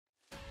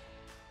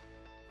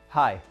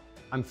Hi,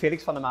 I'm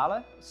Felix Van de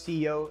Maele,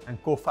 CEO and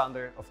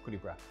co-founder of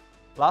Collibra.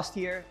 Last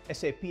year,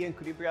 SAP and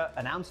Collibra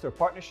announced their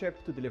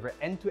partnership to deliver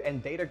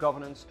end-to-end data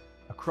governance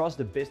across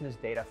the business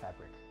data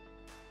fabric.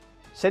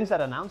 Since that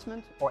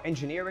announcement, our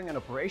engineering and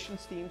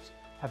operations teams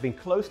have been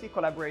closely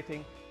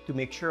collaborating to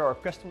make sure our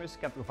customers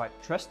can provide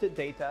trusted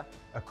data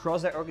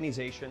across their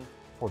organization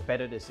for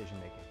better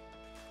decision-making.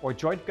 Our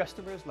joint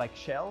customers like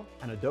Shell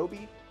and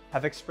Adobe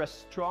have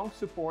expressed strong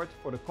support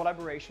for the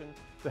collaboration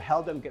to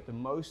help them get the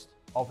most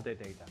of their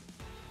data.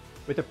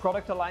 With the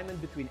product alignment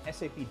between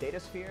SAP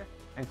DataSphere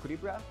and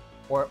Collibra,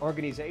 our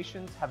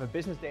organizations have a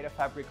business data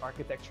fabric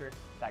architecture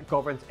that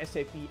governs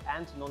SAP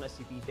and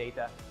non-SAP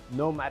data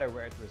no matter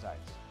where it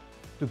resides.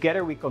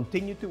 Together, we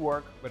continue to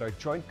work with our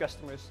joint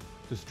customers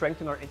to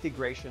strengthen our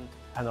integration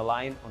and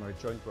align on our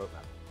joint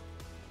roadmap.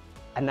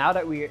 And now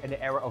that we are in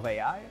the era of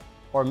AI,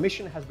 our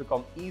mission has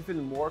become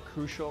even more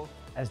crucial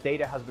as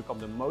data has become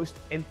the most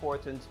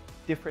important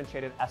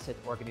differentiated asset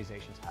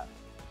organizations have.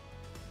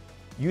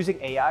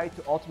 Using AI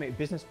to automate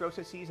business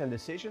processes and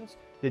decisions,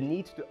 the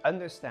need to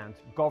understand,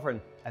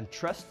 govern, and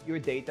trust your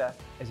data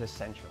is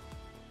essential.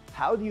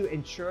 How do you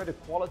ensure the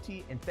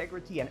quality,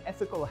 integrity, and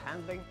ethical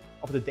handling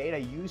of the data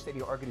used in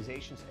your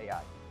organization's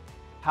AI?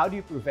 How do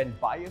you prevent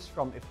bias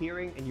from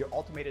appearing in your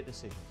automated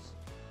decisions?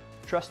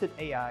 Trusted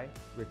AI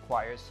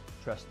requires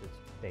trusted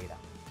data.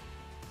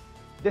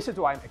 This is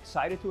why I'm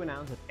excited to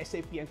announce that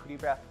SAP and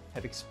Collibra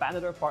have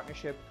expanded our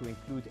partnership to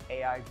include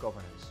AI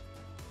governance.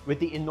 With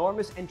the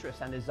enormous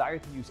interest and desire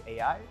to use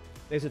AI,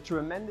 there's a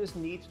tremendous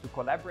need to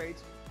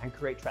collaborate and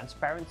create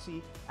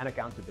transparency and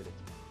accountability.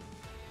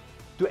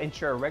 To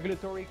ensure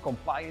regulatory,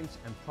 compliance,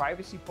 and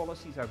privacy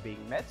policies are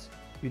being met,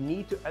 you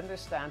need to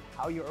understand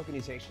how your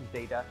organization's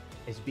data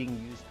is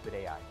being used with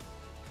AI.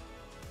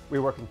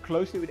 We're working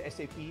closely with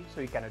SAP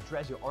so you can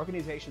address your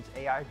organization's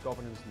AI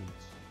governance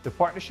needs. The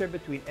partnership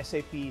between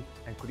SAP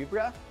and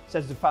Collibra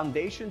sets the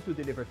foundation to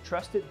deliver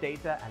trusted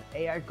data and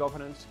AI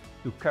governance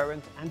to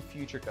current and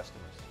future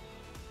customers.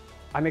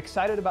 I'm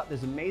excited about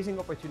this amazing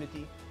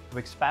opportunity to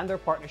expand our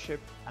partnership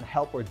and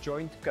help our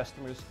joint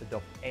customers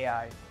adopt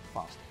AI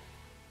faster.